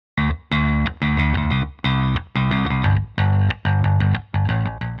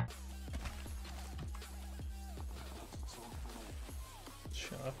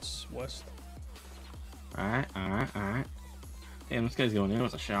west. Alright. Damn, this guy's going in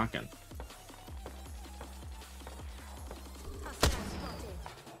with a shotgun.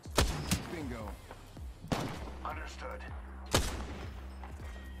 Bingo. Understood.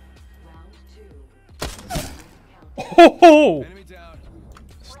 Oh! Enemy down.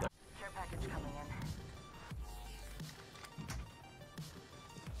 Care package coming in.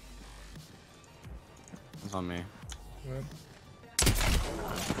 It's on me. Yep.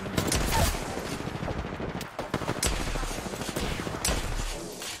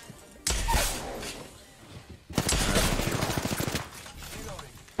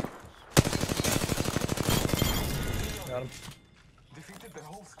 Got him. Defeated the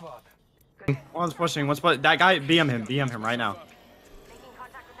whole squad. One's pushing. One's that guy. BM him right now. Making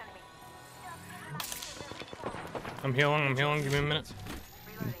contact with enemy. I'm healing. Give me a minute.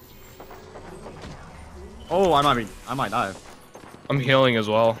 Oh, I might die. I'm healing as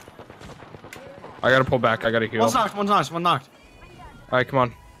well. I gotta pull back. I gotta heal. One's knocked. One knocked. Alright, come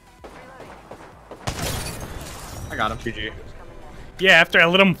on. I got him. GG. Yeah, after I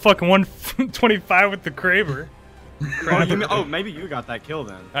let him fucking 125 with the Kraber. Oh, maybe you got that kill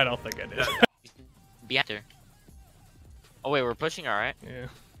then. I don't think I did. Be after. Oh wait, we're pushing, all right. Yeah.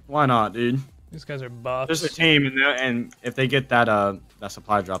 Why not, dude? These guys are buffs. There's a team, and if they get that that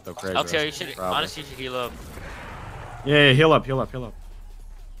supply drop, they'll create. I'll tell you, should honestly you should heal up. Yeah, heal up.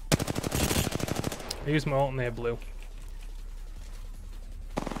 I used my ult and they have blue.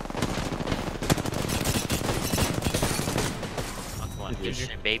 Come on,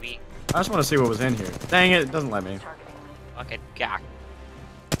 Christian, baby. I just want to see what was in here. Dang it doesn't let me. Okay, gak.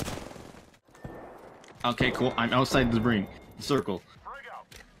 Okay, cool. I'm outside the ring. The circle.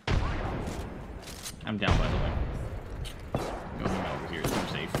 I'm down, by the way. Going over here. I'm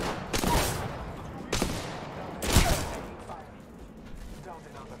safe.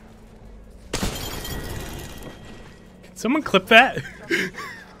 Can someone clip that?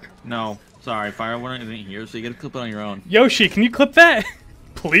 No, sorry. Fire warning isn't here, so you gotta clip it on your own. Yoshi, can you clip that?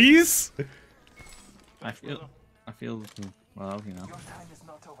 Please? I feel, well, you know. Your time is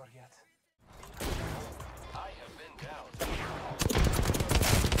not over yet. I have been down.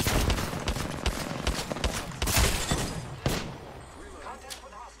 Contact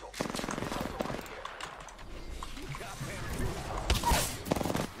with hostile.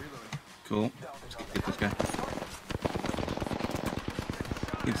 Cool. Let's get this guy.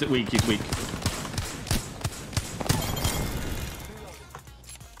 He's weak. Your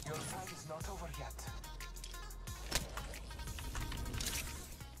time is not over yet.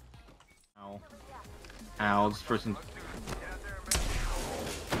 Ow, this person.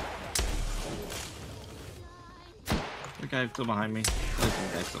 The guy's still behind me. There's some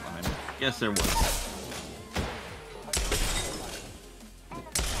guy still behind me. Yes, there was.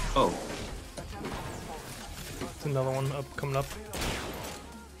 Oh. There's another one coming up.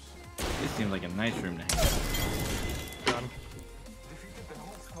 This seems like a nice room to hang out. Got him. Defeated the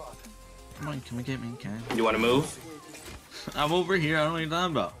whole squad. Come on, can we get me? Can You want to move? I'm over here. I don't know what you're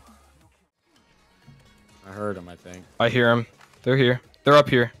talking about. I heard him. I think. I hear them. They're here. They're up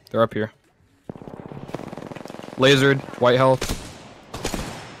here. Lasered, white health.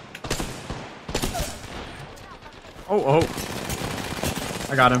 Oh.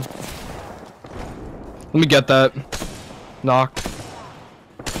 I got him. Let me get that. Knocked.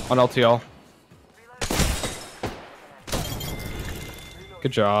 On LTL.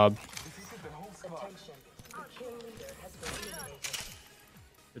 Good job. Defeated the whole squad.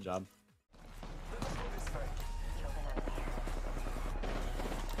 Good job.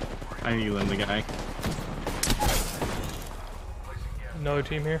 I need to land the guy. Another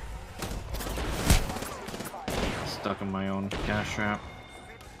team here. Stuck in my own gas trap.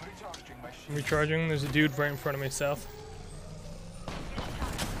 Recharging my shield. I'm recharging. There's a dude right in front of me, south.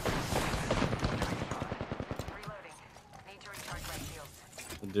 Reloading. Need to recharge my shields.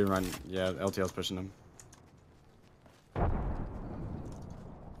 The dude run. Yeah, LTL's pushing him. Got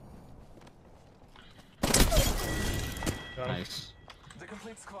him. Nice. The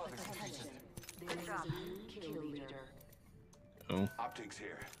complete squad is defeated. Drop. Kill leader. Oh. Optics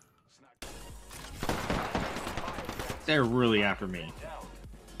here. They're really after me.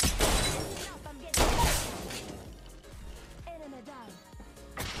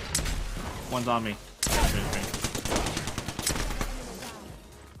 One's on me.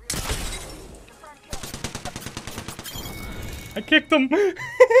 I kicked him.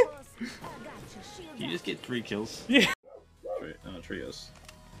 You just get 3 kills. Yeah. Trios.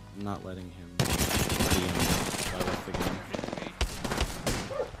 I'm not letting him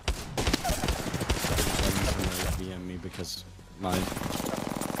DM me because my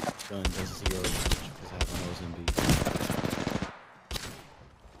gun does 0 damage because I have an OSMB.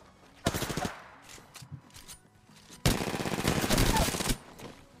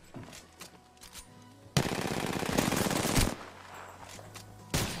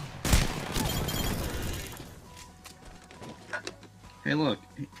 Hey, look.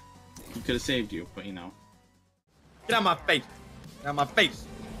 He could have saved you, but you know. Get out my face! Get out my face!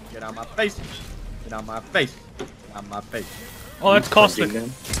 Get out my face! Get out my face! Get out my face! Oh, that's caustic.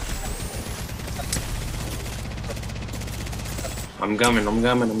 I'm coming.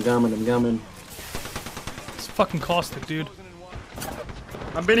 It's fucking caustic, dude.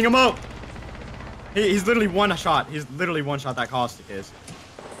 I'm beating him up! He's literally one shot. He's literally one shot that caustic is.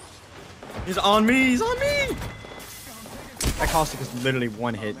 He's on me! He's on me! That caustic is literally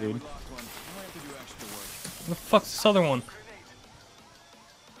one hit, dude. What the fuck's this other one?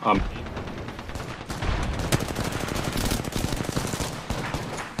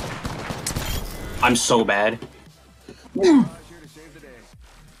 I'm so bad.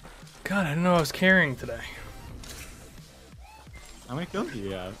 God, I didn't know I was carrying today. How many kills do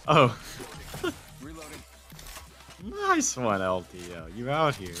you have? Oh. Nice one, LTO. You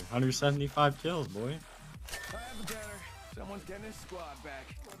out here. 175 kills, boy. Someone's getting his squad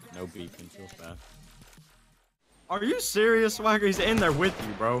back. No beefing. Feels bad. Are you serious, Swagger? He's in there with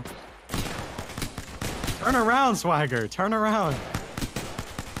you, bro. Turn around, Swagger. Turn around.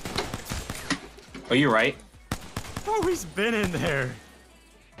 Oh, you're right. Oh, he's been in there.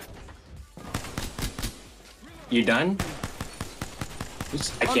 You done?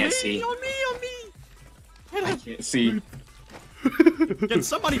 I On can't me, see. On me, on me. I can't see. Can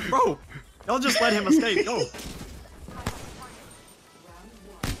somebody, bro? Y'all just let him escape. Go.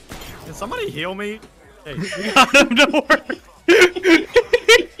 Can somebody heal me? Hey. Got him to work.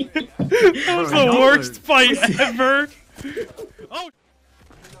 That was the worst fight ever. Oh.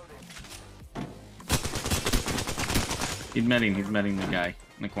 He's meting the guy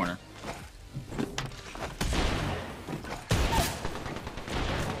in the corner.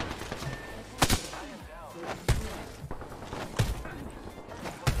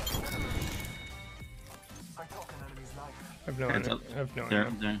 I've no idea. I've no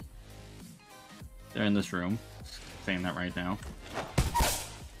idea. They're in this room. Saying that right now.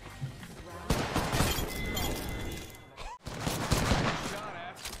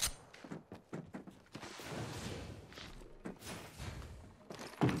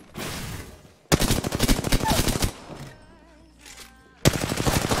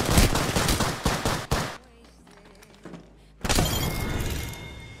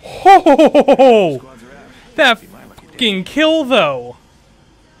 Ho! That fucking kill, though.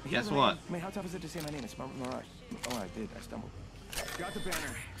 Guess what? Man, how tough is it to say my name? It's Mirage. Oh, I did. I stumbled. Got the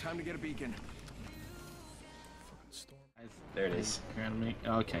banner. Time to get a beacon. There it is.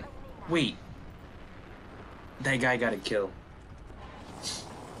 Okay. Wait. That guy got a kill.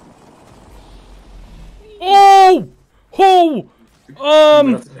 Oh! Oh!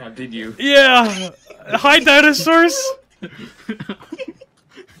 Did you? Yeah. Hi, dinosaurs.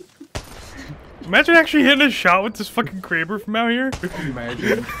 Imagine actually hitting a shot with this fucking Kraber from out here.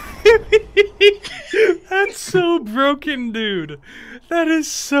 Imagine. That's so broken, dude. That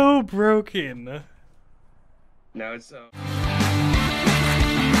is so broken. No, it's